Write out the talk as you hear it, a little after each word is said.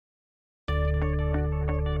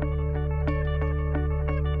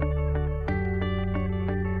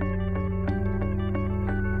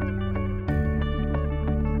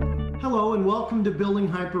and welcome to Building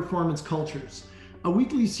High Performance Cultures, a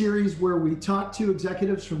weekly series where we talk to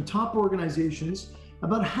executives from top organizations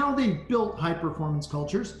about how they built high performance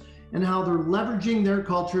cultures and how they're leveraging their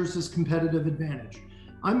cultures as competitive advantage.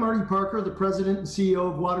 I'm Marty Parker, the President and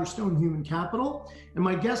CEO of Waterstone Human Capital, and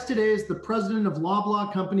my guest today is the President of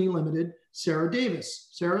Loblaw Companies Limited, Sarah Davis.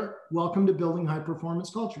 Sarah, welcome to Building High Performance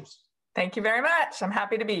Cultures. Thank you very much. I'm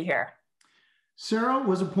happy to be here. Sarah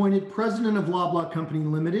was appointed President of Loblaw Companies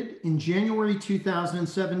Limited in January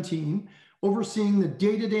 2017, overseeing the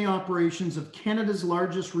day-to-day operations of Canada's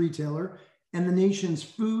largest retailer and the nation's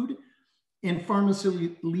food and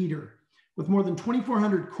pharmacy leader. With more than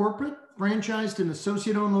 2,400 corporate, franchised, and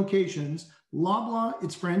associate-owned locations, Loblaw,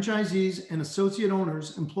 its franchisees, and associate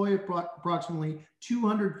owners employ approximately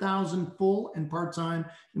 200,000 full and part-time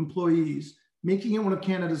employees, making it one of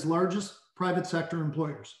Canada's largest private sector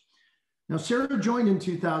employers. Now, Sarah joined in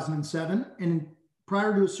 2007, and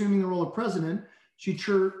prior to assuming the role of president, she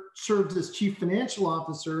served as chief financial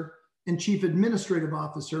officer and chief administrative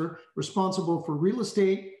officer, responsible for real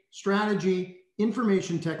estate, strategy,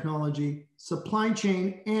 information technology, supply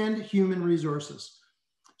chain, and human resources.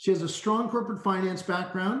 She has a strong corporate finance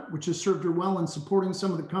background, which has served her well in supporting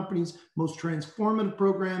some of the company's most transformative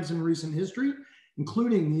programs in recent history,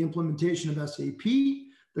 including the implementation of SAP,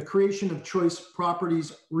 the creation of Choice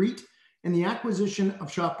Properties REIT, and the acquisition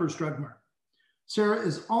of Shoppers Drug Mart. Sarah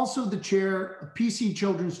is also the chair of PC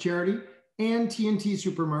Children's Charity and TNT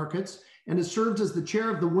Supermarkets, and has served as the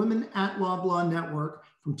chair of the Women at Loblaw Network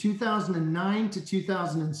from 2009 to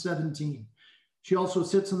 2017. She also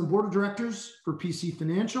sits on the board of directors for PC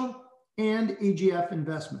Financial and AGF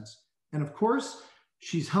Investments. And of course,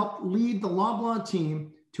 she's helped lead the Loblaw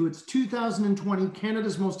team to its 2020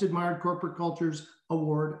 Canada's Most Admired Corporate Cultures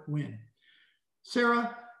Award win.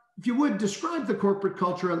 Sarah, if you would, describe the corporate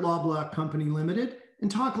culture at Loblaw Companies Limited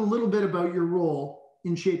and talk a little bit about your role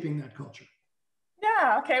in shaping that culture.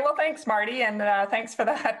 Yeah, okay. Well, thanks, Marty, and thanks for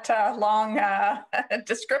that long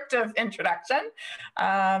descriptive introduction.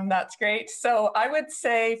 That's great. So I would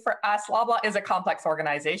say for us, Loblaw is a complex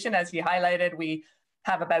organization. As you highlighted, we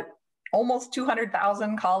have about almost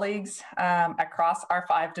 200,000 colleagues across our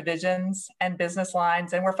 5 divisions and business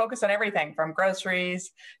lines. And we're focused on everything from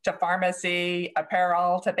groceries to pharmacy,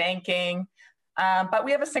 apparel to banking. But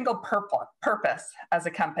we have a single purpose as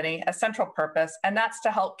a company, a central purpose, and that's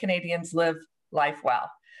to help Canadians live life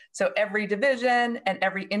well. So every division and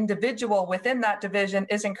every individual within that division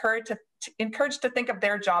is encouraged to think of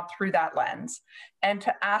their job through that lens and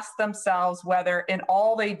to ask themselves whether in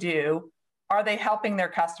all they do, are they helping their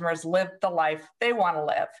customers live the life they want to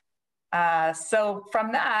live? So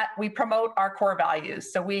from that, we promote our core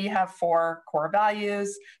values. So we have 4 core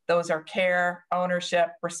values. Those are care, ownership,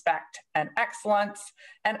 respect, and excellence.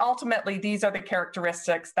 And ultimately, these are the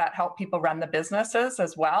characteristics that help people run the businesses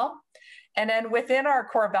as well. And then within our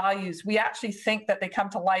core values, we actually think that they come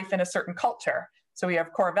to life in a certain culture. So we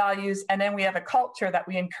have core values, and then we have a culture that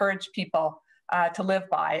we encourage people to live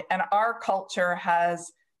by. And our culture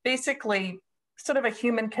has basically sort of a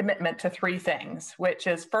human commitment to 3 things, which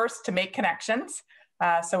is first to make connections.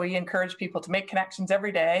 So we encourage people to make connections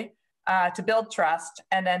every day, to build trust,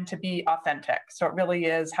 and then to be authentic. So it really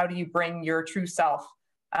is, how do you bring your true self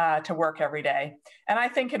to work every day? And I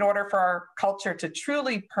think in order for our culture to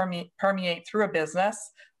truly permeate through a business,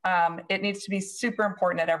 it needs to be super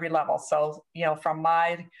important at every level. So, you know, from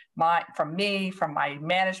me, from my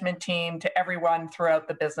management team to everyone throughout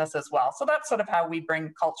the business as well. So that's sort of how we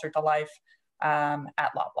bring culture to life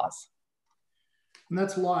at Loblaws. And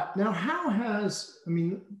that's a lot. Now,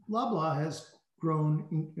 Loblaw has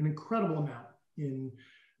grown an incredible amount in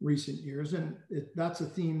recent years, and that's a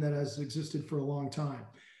theme that has existed for a long time.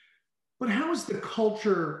 But how has the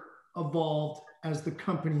culture evolved as the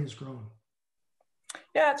company has grown?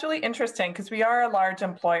 Yeah, it's really interesting because we are a large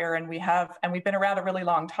employer and we've been around a really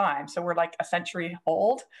long time. So we're like a century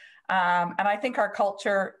old. And I think our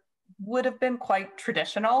culture would have been quite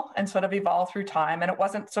traditional and sort of evolved through time. And it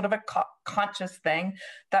wasn't sort of a conscious thing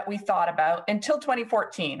that we thought about until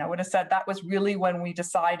 2014. I would have said that was really when we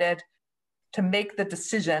decided to make the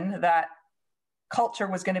decision that culture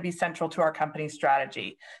was going to be central to our company's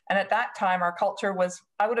strategy. And at that time, our culture was,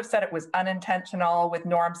 I would have said it was unintentional, with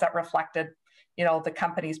norms that reflected, you know, the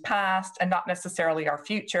company's past and not necessarily our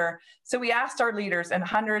future. So we asked our leaders and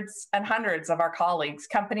hundreds of our colleagues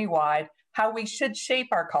company-wide how we should shape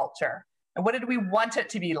our culture. And what did we want it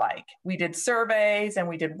to be like? We did surveys and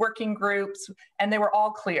we did working groups, and they were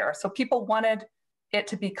all clear. So people wanted it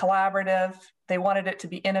to be collaborative. They wanted it to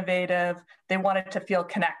be innovative. They wanted to feel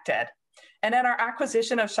connected. And then our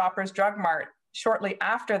acquisition of Shoppers Drug Mart shortly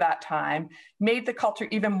after that time made the culture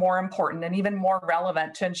even more important and even more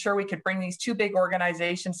relevant to ensure we could bring these two big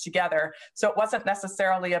organizations together. So it wasn't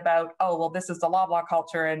necessarily about, oh, well, this is the Loblaw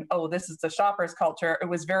culture and, oh, this is the Shoppers culture. It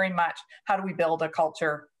was very much, how do we build a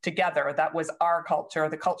culture together that was our culture,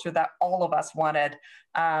 the culture that all of us wanted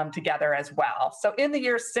together as well. So in the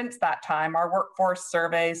years since that time, our workforce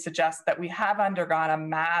surveys suggest that we have undergone a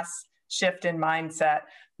mass shift in mindset,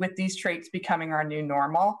 with these traits becoming our new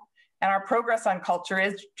normal. And our progress on culture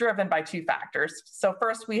is driven by two factors. So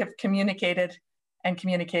first, we have communicated and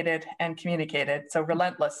communicated and communicated, so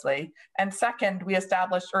relentlessly. And second, we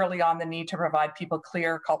established early on the need to provide people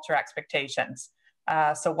clear culture expectations.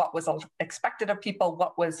 So what was expected of people,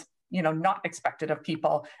 what was not expected of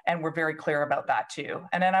people, and we're very clear about that too.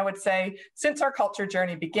 And then I would say, since our culture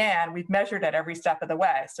journey began, we've measured at every step of the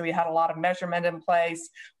way. So we had a lot of measurement in place.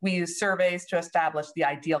 We used surveys to establish the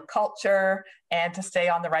ideal culture and to stay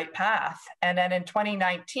on the right path. And then in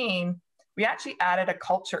 2019, we actually added a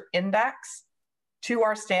culture index to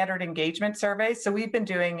our standard engagement surveys. So we've been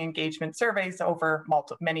doing engagement surveys over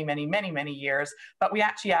many years, but we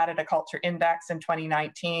actually added a culture index in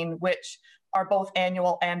 2019, which are both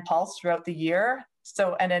annual and pulse throughout the year.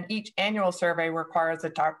 So, and then each annual survey requires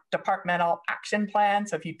a departmental action plan.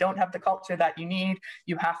 So if you don't have the culture that you need,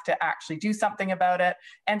 you have to actually do something about it.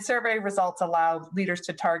 And survey results allow leaders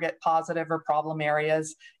to target positive or problem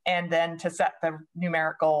areas, and then to set the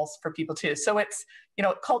numeric goals for people too. So it's,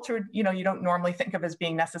 culture, you don't normally think of as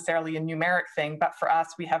being necessarily a numeric thing, but for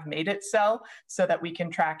us, we have made it so that we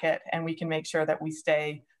can track it and we can make sure that we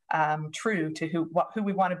stay true to who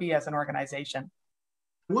we want to be as an organization.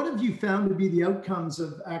 What have you found to be the outcomes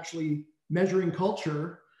of actually measuring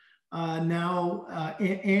culture now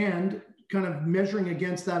and kind of measuring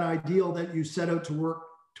against that ideal that you set out to work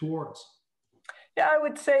towards? Yeah, I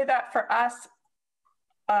would say that for us,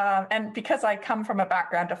 and because I come from a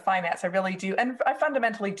background of finance, I really do, and I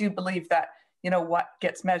fundamentally do believe that what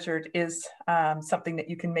gets measured is something that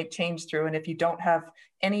you can make change through. And if you don't have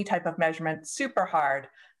any type of measurement, super hard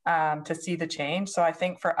to see the change. So I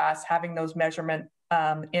think for us, having those measurement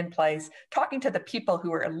in place, talking to the people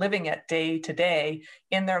who are living it day to day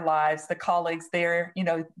in their lives, the colleagues there,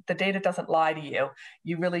 the data doesn't lie to you.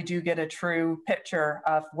 You really do get a true picture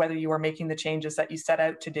of whether you are making the changes that you set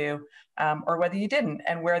out to do or whether you didn't,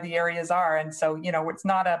 and where the areas are. And so, it's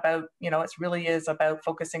not about, it really is about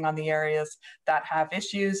focusing on the areas that have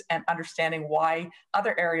issues and understanding why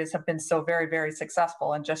other areas have been so very, very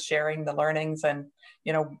successful, and just sharing the learnings and,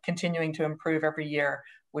 continuing to improve every year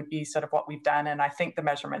would be sort of what we've done. And I think the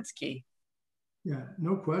measurement's key. Yeah,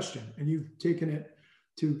 no question. And you've taken it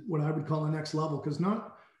to what I would call the next level, because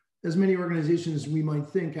not as many organizations as we might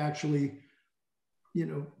think actually,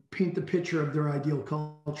 paint the picture of their ideal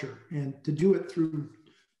culture. And to do it through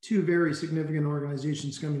two very significant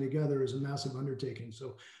organizations coming together is a massive undertaking.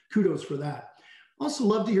 So kudos for that. Also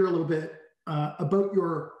love to hear a little bit about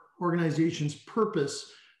your organization's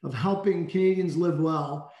purpose of helping Canadians live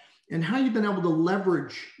well, and how you've been able to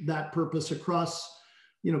leverage that purpose across,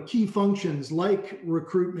 key functions like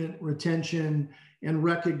recruitment, retention, and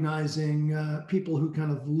recognizing people who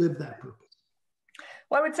kind of live that purpose.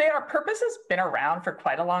 Well, I would say our purpose has been around for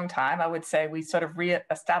quite a long time. I would say we sort of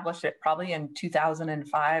re-established it probably in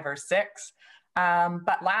 2005 or 6.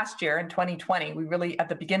 But last year in 2020, we really, at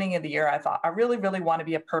the beginning of the year, I thought, I really want to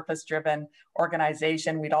be a purpose-driven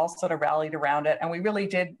organization. We'd all sort of rallied around it. And we really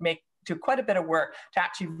did do quite a bit of work to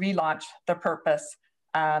actually relaunch the purpose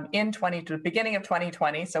to the beginning of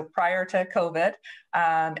 2020, so prior to COVID.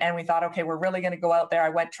 And we thought, okay, we're really going to go out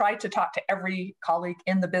there. Tried to talk to every colleague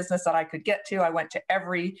in the business that I could get to. I went to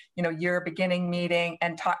every, year beginning meeting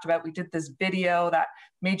and talked about, we did this video that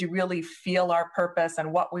made you really feel our purpose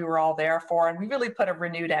and what we were all there for. And we really put a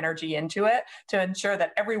renewed energy into it to ensure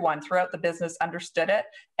that everyone throughout the business understood it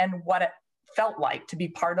and what it felt like to be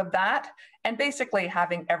part of that. And basically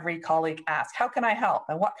having every colleague ask, how can I help?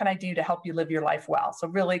 And what can I do to help you live your life well? So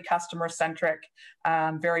really customer centric,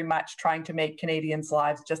 very much trying to make Canadians'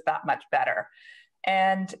 lives just that much better.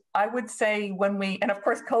 And I would say and of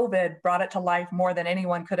course, COVID brought it to life more than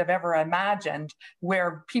anyone could have ever imagined,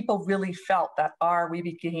 where people really felt that we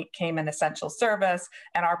became an essential service,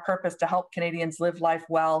 and our purpose to help Canadians live life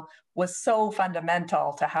well was so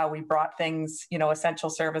fundamental to how we brought things,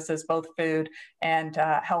 essential services, both food and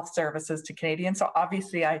health services to Canadians. So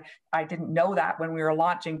obviously I didn't know that when we were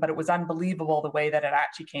launching, but it was unbelievable the way that it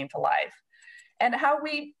actually came to life. And how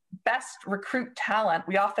we best recruit talent,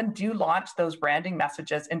 we often do launch those branding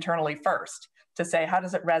messages internally first to say, how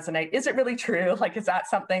does it resonate? Is it really true? Like, is that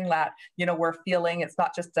something that, we're feeling? It's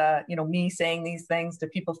not just, me saying these things. Do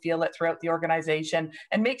people feel it throughout the organization?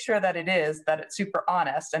 And make sure that it's super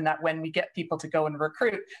honest, and that when we get people to go and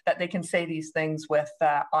recruit, that they can say these things with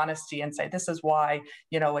honesty and say, this is why,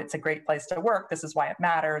 it's a great place to work. This is why it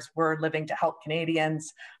matters. We're living to help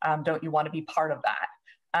Canadians. Don't you want to be part of that?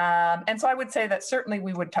 And so I would say that certainly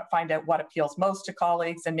we would find out what appeals most to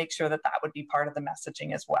colleagues and make sure that that would be part of the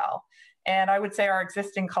messaging as well. And I would say our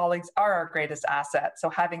existing colleagues are our greatest asset. So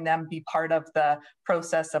having them be part of the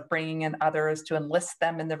process of bringing in others to enlist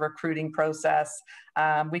them in the recruiting process.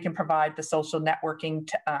 We can provide the social networking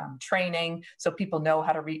training so people know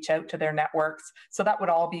how to reach out to their networks. So that would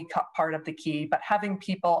all be part of the key. But having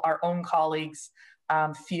people, our own colleagues,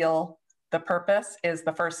 feel the purpose is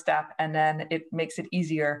the first step, and then it makes it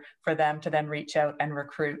easier for them to then reach out and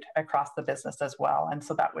recruit across the business as well. And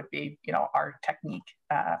so that would be, our technique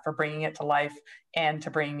for bringing it to life and to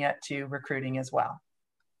bringing it to recruiting as well.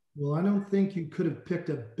 Well, I don't think you could have picked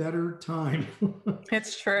a better time.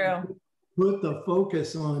 It's true. Put the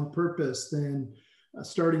focus on purpose than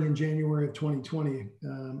starting in January of 2020.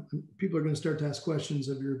 People are going to start to ask questions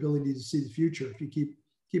of your ability to see the future if you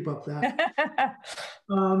keep up that.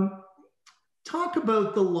 Talk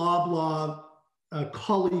about the Loblaw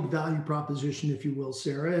colleague value proposition, if you will,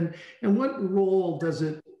 Sarah, and what role does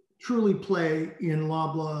it truly play in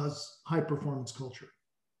Loblaw's high performance culture?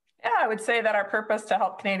 Yeah, I would say that our purpose to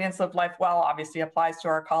help Canadians live life well obviously applies to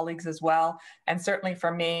our colleagues as well. And certainly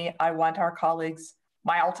for me, I want our colleagues,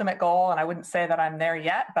 my ultimate goal, and I wouldn't say that I'm there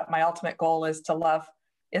yet, but my ultimate goal is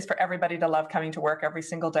for everybody to love coming to work every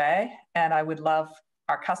single day. And I would love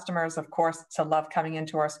our customers, of course, to love coming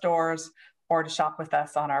into our stores or to shop with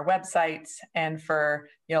us on our websites. And for,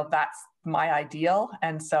 that's my ideal.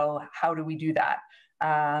 And so how do we do that?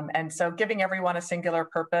 And so giving everyone a singular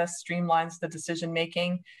purpose streamlines the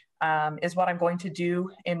decision-making, is what I'm going to do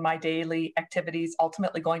in my daily activities,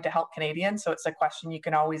 ultimately going to help Canadians. So it's a question you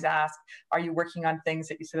can always ask. Are you working on things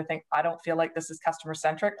that you sort of think, I don't feel like this is customer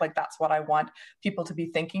centric? Like that's what I want people to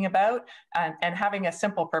be thinking about. And having a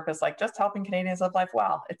simple purpose, like just helping Canadians live life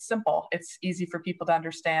well. It's simple. It's easy for people to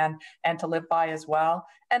understand and to live by as well.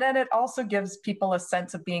 And then it also gives people a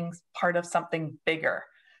sense of being part of something bigger,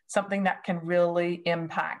 something that can really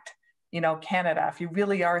impact Canada. If you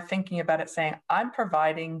really are thinking about it, saying, I'm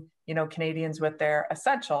providing, Canadians with their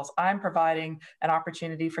essentials. I'm providing an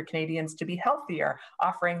opportunity for Canadians to be healthier,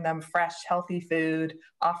 offering them fresh, healthy food,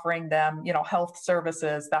 offering them, health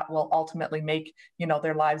services that will ultimately make,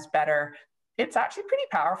 their lives better. It's actually pretty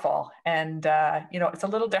powerful. And, it's a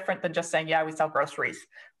little different than just saying, yeah, we sell groceries,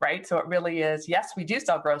 right? So it really is, yes, we do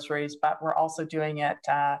sell groceries, but we're also doing it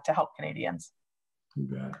to help Canadians. You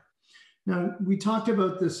bet. Now, we talked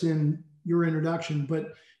about this in your introduction,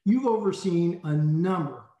 but you've overseen a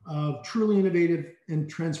number of truly innovative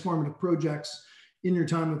and transformative projects in your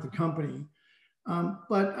time with the company.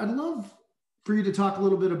 But I'd love for you to talk a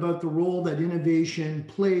little bit about the role that innovation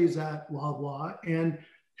plays at Loblaw and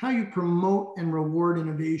how you promote and reward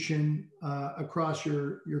innovation across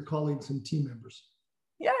your colleagues and team members.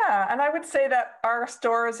 Yeah, and I would say that our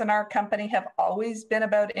stores and our company have always been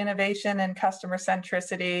about innovation and customer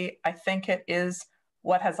centricity. I think it is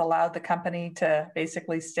what has allowed the company to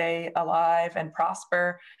basically stay alive and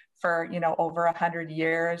prosper for over 100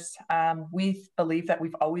 years. We believe that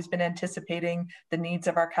we've always been anticipating the needs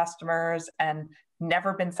of our customers and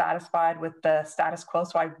never been satisfied with the status quo.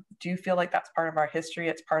 So I do feel like that's part of our history.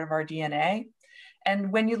 It's part of our DNA.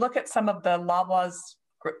 And when you look at some of the Loblaw's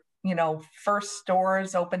first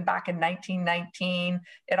stores opened back in 1919.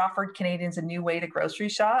 It offered Canadians a new way to grocery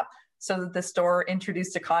shop. So the store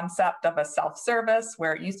introduced a concept of a self-service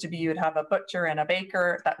where it used to be you would have a butcher and a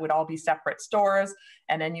baker that would all be separate stores.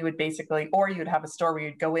 And then you would you'd have a store where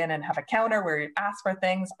you'd go in and have a counter where you'd ask for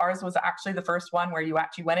things. Ours was actually the first one where you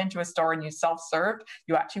actually went into a store and you self-served.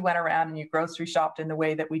 You actually went around and you grocery shopped in the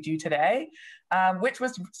way that we do today, which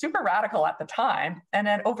was super radical at the time. And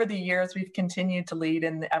then over the years, we've continued to lead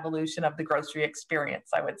in the evolution of the grocery experience,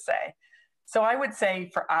 I would say. So I would say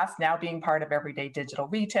for us now being part of everyday digital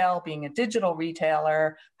retail, being a digital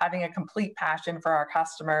retailer, having a complete passion for our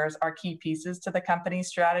customers are key pieces to the company's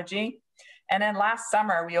strategy. And then last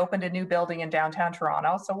summer, we opened a new building in downtown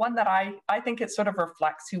Toronto. So one that I think it sort of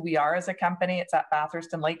reflects who we are as a company. It's at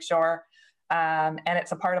Bathurst and Lakeshore. And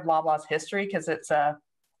it's a part of Loblaw's history because it's a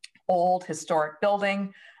old historic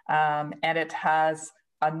building. And it has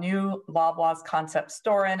a new Loblaw's concept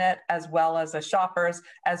store in it, as well as a Shoppers,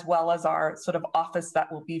 as well as our sort of office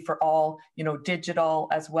that will be for all, digital,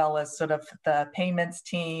 as well as sort of the payments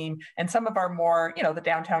team and some of our more, the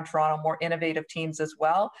downtown Toronto, more innovative teams as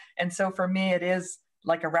well. And so for me, it is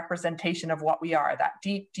like a representation of what we are, that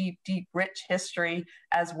deep, deep, deep, rich history,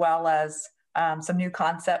 as well as some new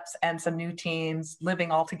concepts and some new teams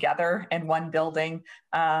living all together in one building.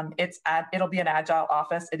 It'll be an agile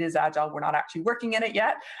office. It is agile. We're not actually working in it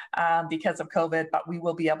yet because of COVID, but we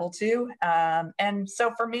will be able to. And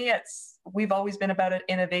so for me, we've always been about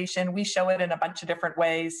innovation. We show it in a bunch of different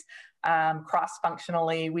ways.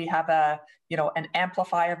 Cross-functionally, we have an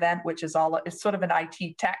Amplify event, which is sort of an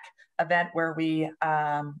IT tech event where we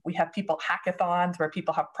have people hackathons where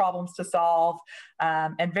people have problems to solve,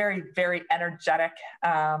 and very, very energetic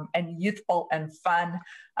and youthful and fun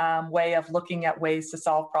way of looking at ways to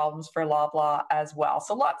solve problems for Loblaw as well.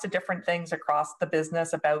 So lots of different things across the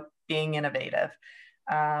business about being innovative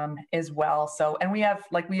as well. So, and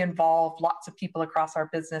we involve lots of people across our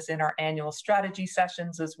business in our annual strategy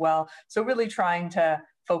sessions as well. So really trying to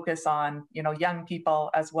focus on, young people,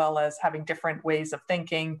 as well as having different ways of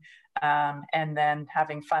thinking, and then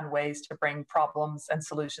having fun ways to bring problems and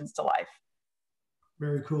solutions to life.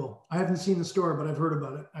 Very cool. I haven't seen the store, but I've heard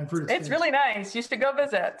about it. I've heard it's really nice. You should go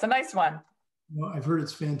visit. It's a nice one. Well, I've heard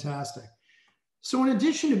it's fantastic. So in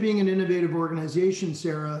addition to being an innovative organization,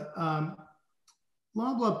 Sarah,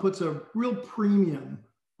 Loblaw puts a real premium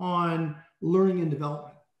on learning and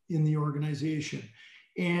development in the organization.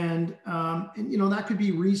 And that could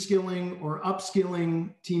be reskilling or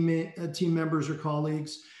upskilling team members or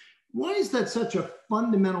colleagues. Why is that such a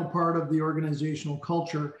fundamental part of the organizational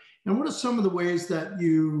culture? And what are some of the ways that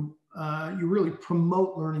you really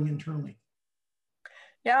promote learning internally?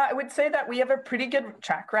 Yeah, I would say that we have a pretty good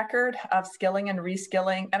track record of skilling and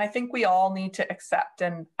reskilling. And I think we all need to accept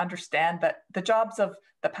and understand that the jobs of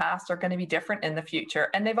the past are going to be different in the future.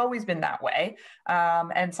 And they've always been that way.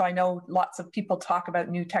 And so I know lots of people talk about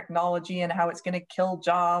new technology and how it's going to kill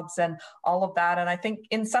jobs and all of that. And I think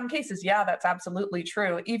in some cases, yeah, that's absolutely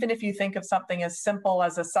true. Even if you think of something as simple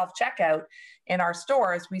as a self-checkout in our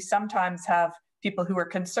stores, we sometimes have people who are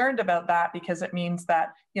concerned about that because it means that,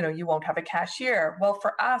 you won't have a cashier. Well,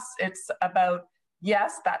 for us, it's about,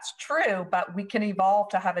 yes, that's true, but we can evolve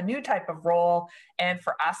to have a new type of role. And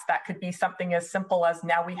for us, that could be something as simple as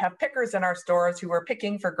now we have pickers in our stores who are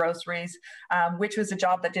picking for groceries, which was a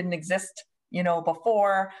job that didn't exist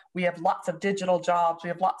before. We have lots of digital jobs, we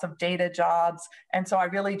have lots of data jobs. And so I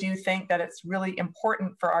really do think that it's really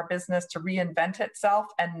important for our business to reinvent itself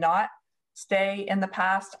and not stay in the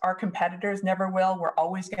past. Our competitors never will. We're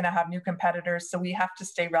always going to have new competitors. So we have to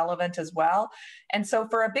stay relevant as well. And so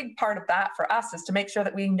for a big part of that for us is to make sure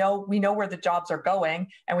that we know where the jobs are going,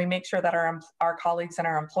 and we make sure that our colleagues and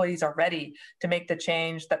our employees are ready to make the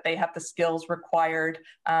change, that they have the skills required.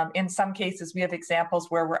 In some cases, we have examples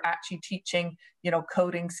where we're actually teaching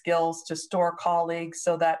coding skills to store colleagues,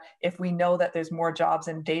 so that if we know that there's more jobs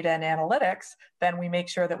in data and analytics, then we make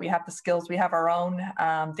sure that we have the skills. We have our own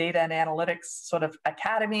data and analytics sort of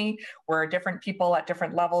academy where different people at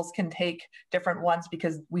different levels can take different ones,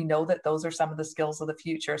 because we know that those are some of the skills of the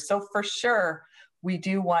future. So for sure, we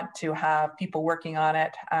do want to have people working on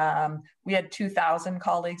it. We had 2,000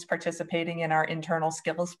 colleagues participating in our internal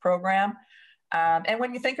skills program. And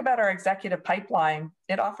when you think about our executive pipeline,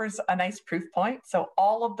 it offers a nice proof point. So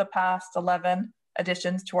all of the past 11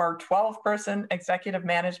 additions to our 12-person executive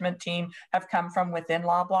management team have come from within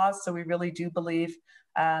Loblaw. So we really do believe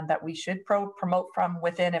that we should promote from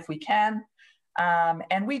within if we can.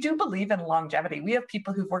 And we do believe in longevity. We have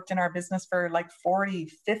people who've worked in our business for like 40,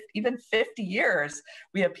 50, even 50 years.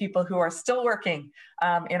 We have people who are still working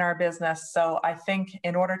in our business. So I think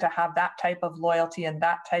in order to have that type of loyalty and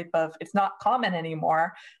that type of, it's not common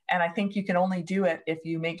anymore. And I think you can only do it if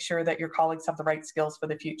you make sure that your colleagues have the right skills for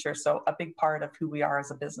the future. So a big part of who we are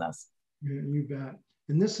as a business. Yeah, you bet.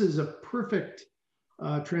 And this is a perfect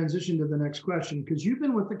transition to the next question, because you've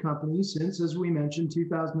been with the company since, as we mentioned,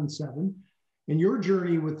 2007. And your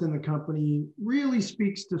journey within the company really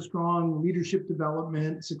speaks to strong leadership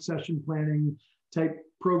development, succession planning type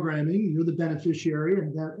programming. You're the beneficiary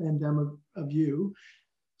and them of you.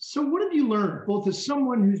 So what have you learned, both as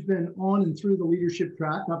someone who's been on and through the leadership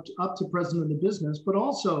track up to president of the business, but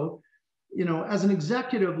also, as an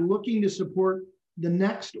executive looking to support the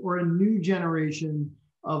next or a new generation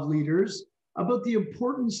of leaders, about the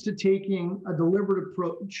importance to taking a deliberate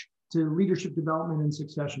approach to leadership development and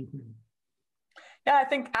succession planning? Yeah, I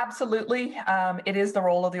think absolutely. It is the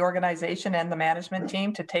role of the organization and the management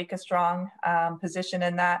team to take a strong position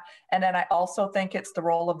in that. And then I also think it's the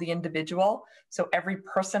role of the individual. So every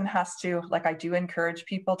person has to, like, I do encourage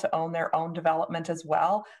people to own their own development as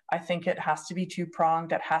well. I think it has to be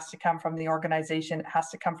two-pronged. It has to come from the organization. It has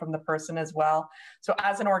to come from the person as well. So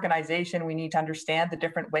as an organization, we need to understand the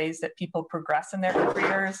different ways that people progress in their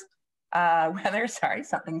careers. Whether, sorry,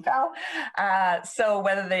 something fell. So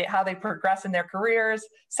how they progress in their careers.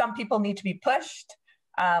 Some people need to be pushed.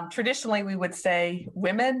 Traditionally, we would say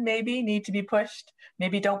women maybe need to be pushed,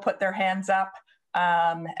 maybe don't put their hands up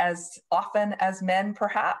as often as men,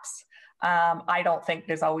 perhaps. I don't think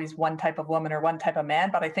there's always one type of woman or one type of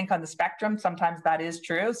man, but I think on the spectrum, sometimes that is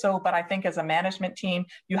true. So, but I think as a management team,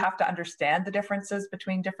 you have to understand the differences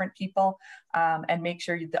between different people and make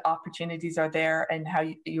sure the opportunities are there and how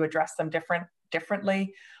you address them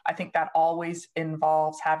differently. I think that always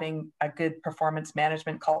involves having a good performance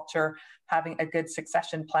management culture, having a good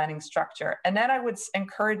succession planning structure. And then I would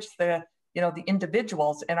encourage the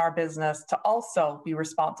individuals in our business to also be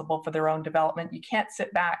responsible for their own development. You can't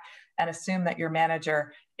sit back and assume that your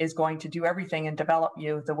manager is going to do everything and develop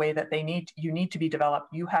you the way that you need to be developed.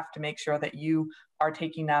 You have to make sure that you are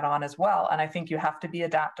taking that on as well. And I think you have to be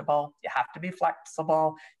adaptable. You have to be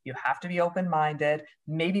flexible. You have to be open-minded.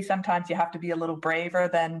 Maybe sometimes you have to be a little braver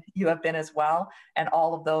than you have been as well. And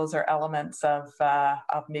all of those are elements of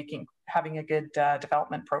having a good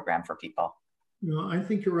development program for people. No, I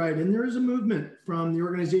think you're right. And there is a movement from the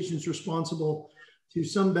organizations responsible to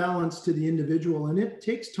some balance to the individual. And it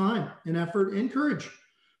takes time and effort and courage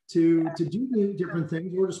to do the different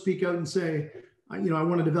things or to speak out and say, I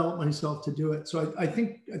want to develop myself to do it. So I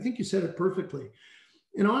think you said it perfectly.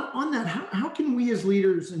 And on that, how can we as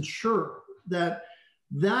leaders ensure that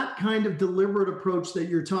kind of deliberate approach that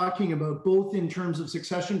you're talking about, both in terms of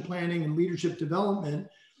succession planning and leadership development,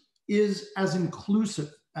 is as inclusive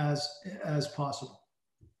as possible?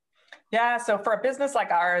 Yeah, so for a business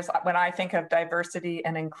like ours, when I think of diversity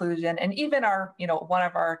and inclusion, and even our, one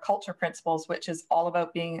of our culture principles, which is all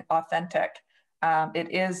about being authentic,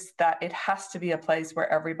 it is that it has to be a place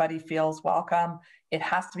where everybody feels welcome.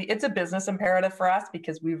 It's a business imperative for us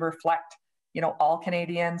because we reflect, all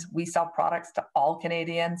Canadians. We sell products to all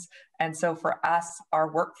Canadians. And so for us,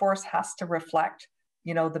 our workforce has to reflect,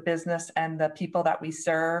 the business and the people that we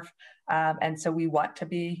serve. And so we want to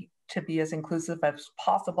be as inclusive as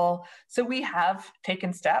possible. So we have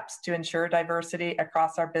taken steps to ensure diversity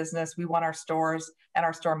across our business. We want our stores and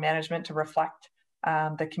our store management to reflect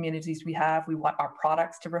the communities we have. We want our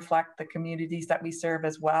products to reflect the communities that we serve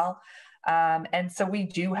as well. And so we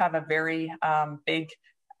do have a very big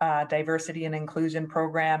diversity and inclusion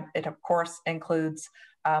program. It, of course, includes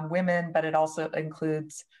women, but it also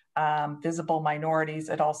includes visible minorities.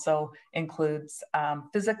 It also includes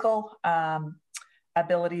physical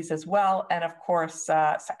abilities as well. And of course,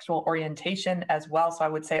 sexual orientation as well. So I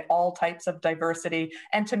would say all types of diversity.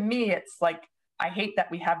 And to me, it's like, I hate that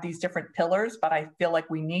we have these different pillars, but I feel like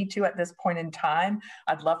we need to at this point in time.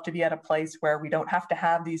 I'd love to be at a place where we don't have to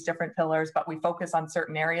have these different pillars, but we focus on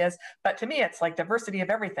certain areas. But to me, it's like diversity of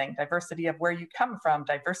everything, diversity of where you come from,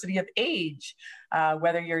 diversity of age,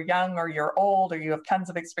 whether you're young or you're old or you have tons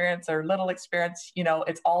of experience or little experience,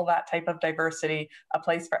 it's all that type of diversity, a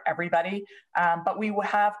place for everybody. But we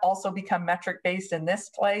have also become metric-based in this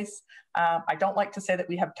place. I don't like to say that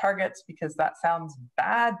we have targets because that sounds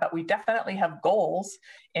bad, but we definitely have goals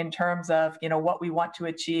in terms of, what we want to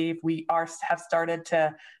achieve. We have started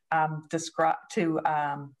to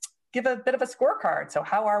give a bit of a scorecard. So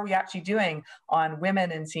how are we actually doing on women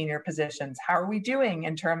in senior positions? How are we doing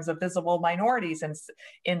in terms of visible minorities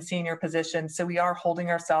in senior positions? So we are holding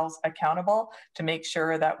ourselves accountable to make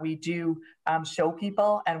sure that we do show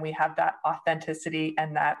people and we have that authenticity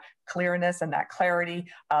and that clearness and that clarity.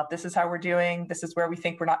 This is how we're doing. This is where we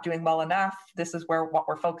think we're not doing well enough. This is what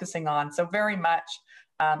we're focusing on. So very much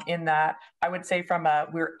in that, I would say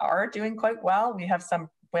we are doing quite well. We have some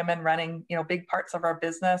women running, big parts of our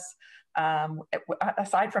business.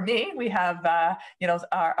 Aside from me, we have,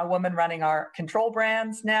 a woman running our control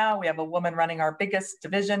brands now. We have a woman running our biggest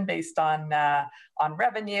division based on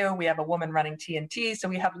revenue. We have a woman running T&T. So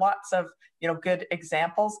we have lots of, good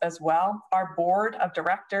examples as well. Our board of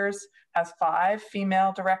directors has 5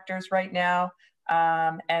 female directors right now.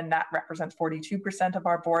 And that represents 42% of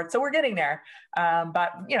our board. So we're getting there.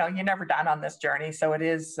 But, you're never done on this journey. So it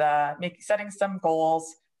is setting some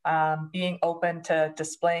goals, being open to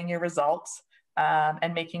displaying your results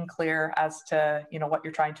and making clear as to, what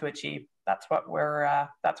you're trying to achieve. That's what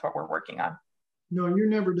we're working on. No, you're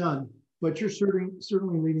never done, but you're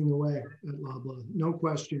certainly leading the way at Loblaw, no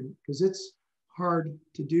question, because it's hard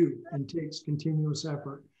to do and takes continuous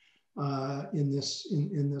effort in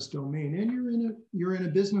this domain. And you're in a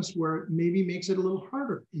business where it maybe makes it a little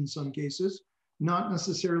harder in some cases, not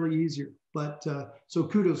necessarily easier. But so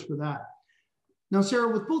kudos for that. Now,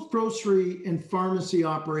 Sarah, with both grocery and pharmacy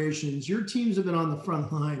operations, your teams have been on the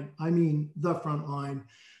front line. I mean, the front line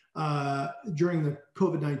during the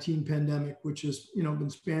COVID-19 pandemic, which has been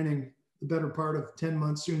spanning the better part of 10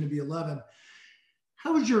 months, soon to be 11.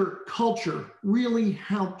 How has your culture really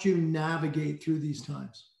helped you navigate through these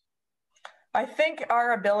times? I think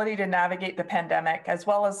our ability to navigate the pandemic, as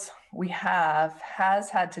well as we has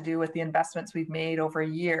had to do with the investments we've made over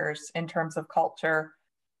years in terms of culture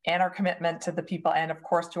and our commitment to the people and, of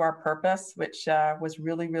course, to our purpose, which was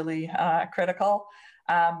really, really critical.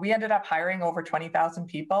 We ended up hiring over 20,000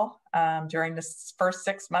 people during the first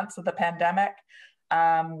 6 months of the pandemic,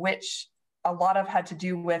 which a lot of had to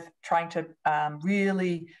do with trying to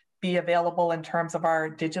really be available in terms of our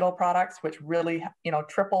digital products, which really,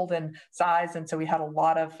 tripled in size. And so we had a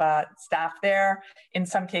lot of staff there. In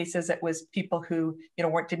some cases, it was people who,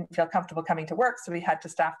 didn't feel comfortable coming to work. So we had to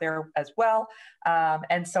staff there as well.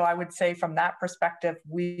 And so I would say from that perspective,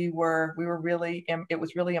 we were really, it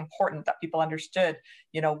was really important that people understood,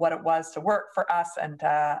 what it was to work for us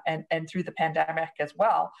and through the pandemic as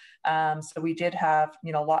well. So we did have,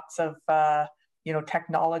 lots of,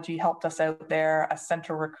 technology helped us out there.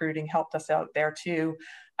 Central recruiting helped us out there too.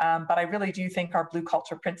 But I really do think our blue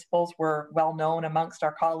culture principles were well known amongst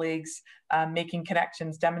our colleagues, making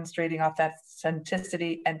connections, demonstrating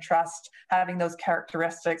authenticity and trust. Having those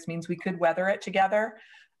characteristics means we could weather it together.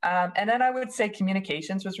 And then I would say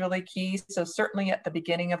communications was really key. So certainly at the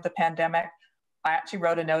beginning of the pandemic, I actually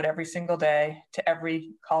wrote a note every single day to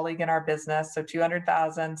every colleague in our business. So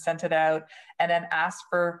 200,000, sent it out, and then asked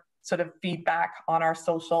for sort of feedback on our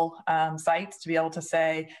social sites to be able to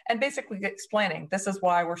say, and basically explaining, this is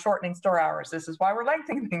why we're shortening store hours. This is why we're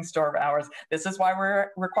lengthening store hours. This is why we're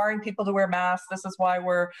requiring people to wear masks. This is why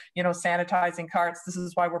we're, sanitizing carts. This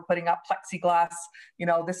is why we're putting up plexiglass.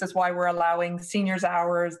 This is why we're allowing seniors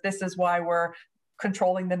hours. This is why we're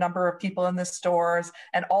controlling the number of people in the stores,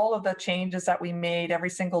 and all of the changes that we made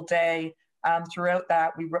every single day. Throughout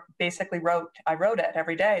that, I wrote it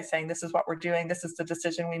every day saying, this is what we're doing. This is the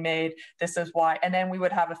decision we made. This is why. And then we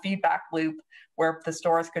would have a feedback loop where the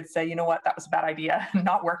stores could say, you know what, that was a bad idea,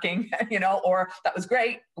 not working, or that was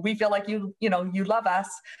great. We feel like you love us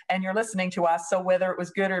and you're listening to us. So whether it was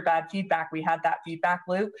good or bad feedback, we had that feedback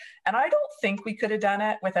loop. And I don't think we could have done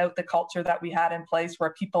it without the culture that we had in place,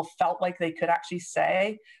 where people felt like they could actually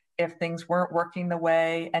say if things weren't working the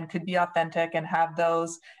way, and could be authentic and have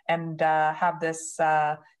those, and have this,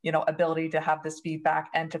 ability to have this feedback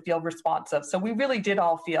and to feel responsive. So we really did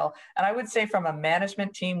all feel, and I would say from a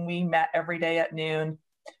management team, we met every day at noon,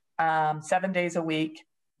 7 days a week,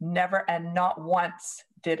 never, and not once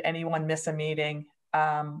did anyone miss a meeting,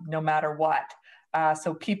 no matter what.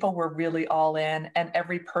 So people were really all in, and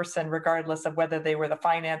every person, regardless of whether they were the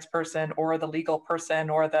finance person or the legal person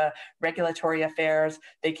or the regulatory affairs,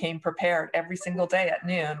 they came prepared every single day at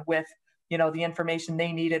noon with, the information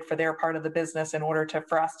they needed for their part of the business in order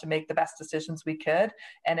for us to make the best decisions we could.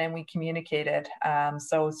 And then we communicated.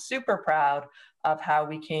 So super proud of how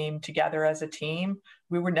we came together as a team.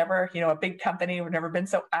 We were never, a big company. We've never been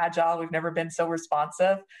so agile. We've never been so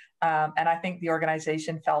responsive. And I think the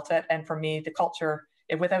organization felt it. And for me, the culture,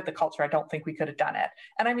 without the culture, I don't think we could have done it.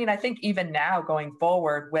 And I mean, I think even now going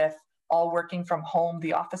forward with all working from home,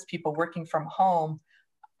 the office people working from home,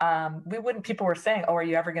 people were saying, oh, are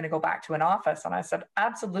you ever going to go back to an office? And I said,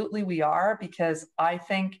 absolutely we are, because I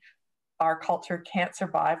think our culture can't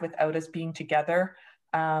survive without us being together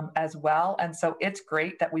as well. And so it's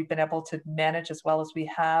great that we've been able to manage as well as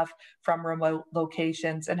we have from remote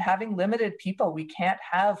locations and having limited people. We can't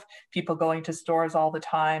have people going to stores all the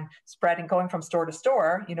time, going from store to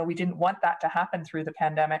store. We didn't want that to happen through the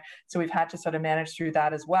pandemic. So we've had to sort of manage through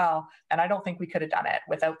that as well. And I don't think we could have done it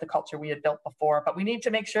without the culture we had built before, but we need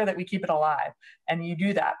to make sure that we keep it alive. And you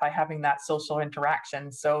do that by having that social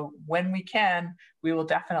interaction. So when we can, we will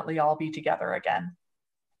definitely all be together again.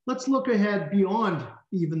 Let's look ahead beyond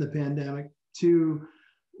even the pandemic to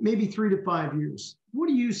maybe 3 to 5 years. What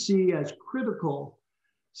do you see as critical,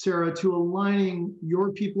 Sarah, to aligning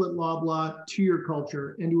your people at Loblaw to your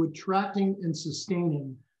culture and to attracting and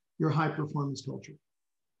sustaining your high performance culture?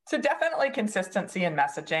 So definitely consistency in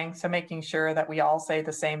messaging. So making sure that we all say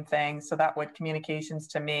the same thing. So that would communications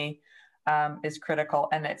to me is critical,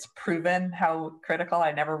 and it's proven how critical.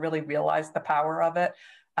 I never really realized the power of it.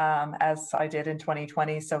 As I did in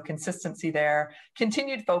 2020. So consistency there,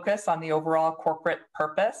 continued focus on the overall corporate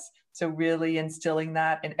purpose. So really instilling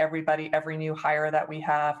that in everybody, every new hire that we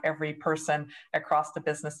have, every person across the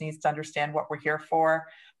business needs to understand what we're here for,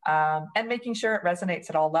 and making sure it resonates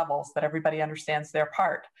at all levels, that everybody understands their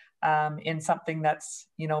part in something that's,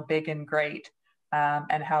 big and great,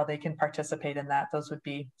 and how they can participate in that. Those would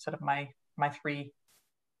be sort of my 3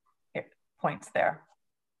 points there.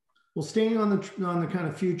 Well, staying on the kind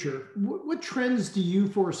of future, what trends do you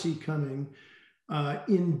foresee coming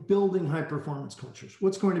in building high performance cultures?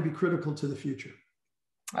 What's going to be critical to the future?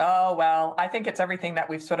 Oh, well, I think it's everything that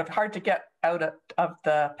we've sort of hard to get out of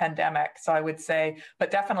the pandemic. So I would say, but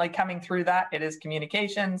definitely coming through that, it is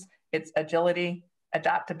communications, it's agility,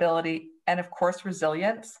 adaptability, and of course,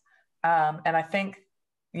 resilience. And I think,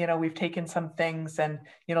 we've taken some things and,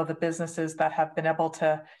 the businesses that have been able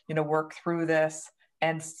to, work through this,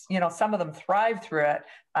 and, some of them thrive through it.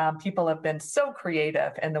 People have been so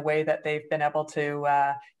creative in the way that they've been able to,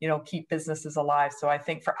 keep businesses alive. So I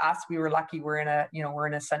think for us, we were lucky. We're in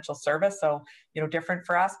an essential service. So, different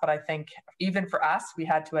for us. But I think even for us, we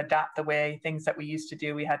had to adapt the way things that we used to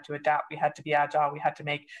do. We had to adapt. We had to be agile. We had to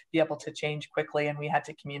be able to change quickly, and we had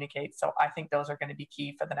to communicate. So I think those are going to be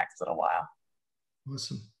key for the next little while.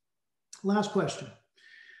 Awesome. Last question.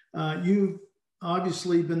 You've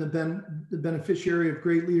obviously been the beneficiary of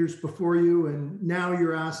great leaders before you, and now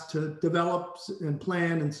you're asked to develop and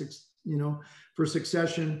plan and, for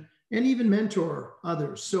succession and even mentor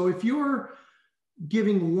others. So if you're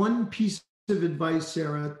giving one piece of advice,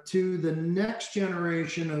 Sarah, to the next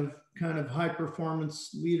generation of kind of high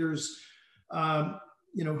performance leaders,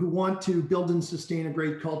 who want to build and sustain a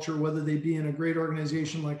great culture, whether they be in a great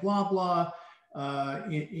organization like Loblaw,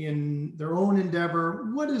 in their own endeavor,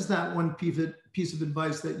 what is that one piece of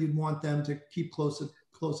advice that you'd want them to keep close at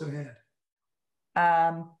hand?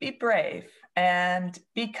 Be brave and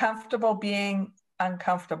be comfortable being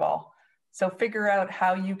uncomfortable. So figure out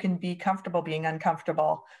how you can be comfortable being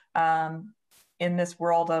uncomfortable in this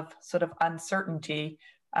world of sort of uncertainty.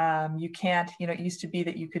 You can't, it used to be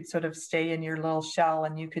that you could sort of stay in your little shell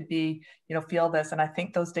and you could be, feel this. And I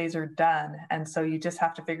think those days are done. And so you just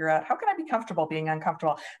have to figure out, how can I be comfortable being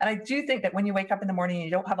uncomfortable? And I do think that when you wake up in the morning and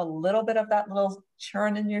you don't have a little bit of that little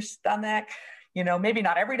churn in your stomach, maybe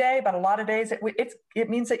not every day, but a lot of days, it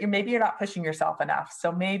means that you're not pushing yourself enough.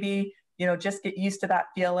 So maybe, just get used to that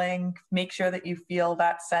feeling, make sure that you feel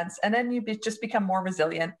that sense, and then you just become more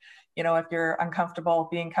resilient. If you're uncomfortable,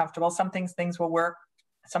 being comfortable, some things will work.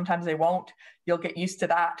 Sometimes they won't. You'll get used to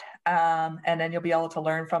that, and then you'll be able to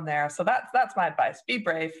learn from there. So that's my advice. Be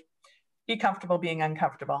brave. Be comfortable being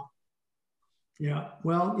uncomfortable. Yeah.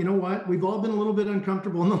 Well, you know what? We've all been a little bit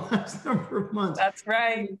uncomfortable in the last number of months. That's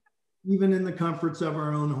right. Even in the comforts of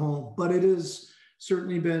our own home. But it has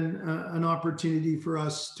certainly been an opportunity for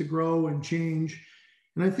us to grow and change.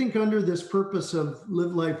 And I think under this purpose of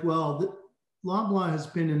live life well, Loblaw has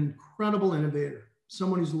been an incredible innovator,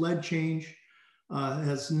 someone who's led change,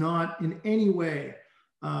 has not in any way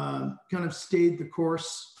kind of stayed the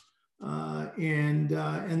course, and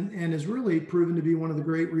has really proven to be one of the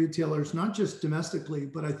great retailers, not just domestically,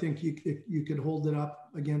 but I think you could hold it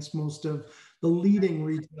up against most of the leading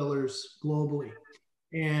retailers globally.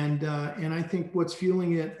 And I think what's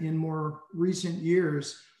fueling it in more recent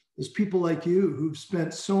years is people like you who've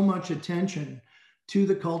spent so much attention to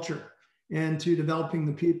the culture and to developing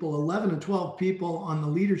the people. 11 to 12 people on the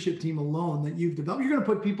leadership team alone that you've developed. You're going to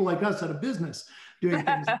put people like us out of business doing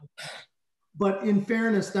things. But in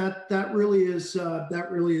fairness, that really is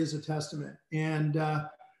a testament.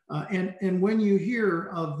 And when you hear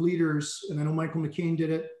of leaders, and I know Michael McCain did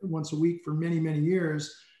it once a week for many, many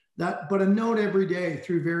years, but a note every day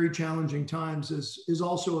through very challenging times is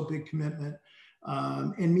also a big commitment,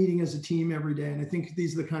 and meeting as a team every day. And I think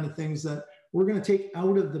these are the kind of things that we're going to take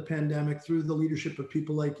out of the pandemic through the leadership of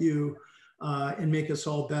people like you, and make us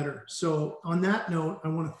all better. So on that note, I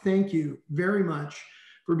want to thank you very much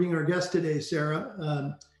for being our guest today,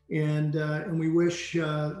 Sarah. And we wish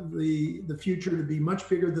the future to be much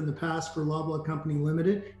bigger than the past for Loblaw Company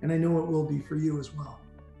Limited. And I know it will be for you as well.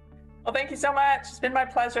 Well, thank you so much. It's been my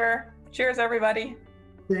pleasure. Cheers, everybody.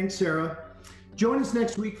 Thanks, Sarah. Join us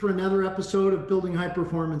next week for another episode of Building High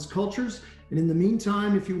Performance Cultures. And in the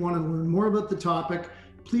meantime, if you want to learn more about the topic,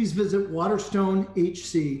 please visit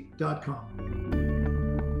waterstonehc.com.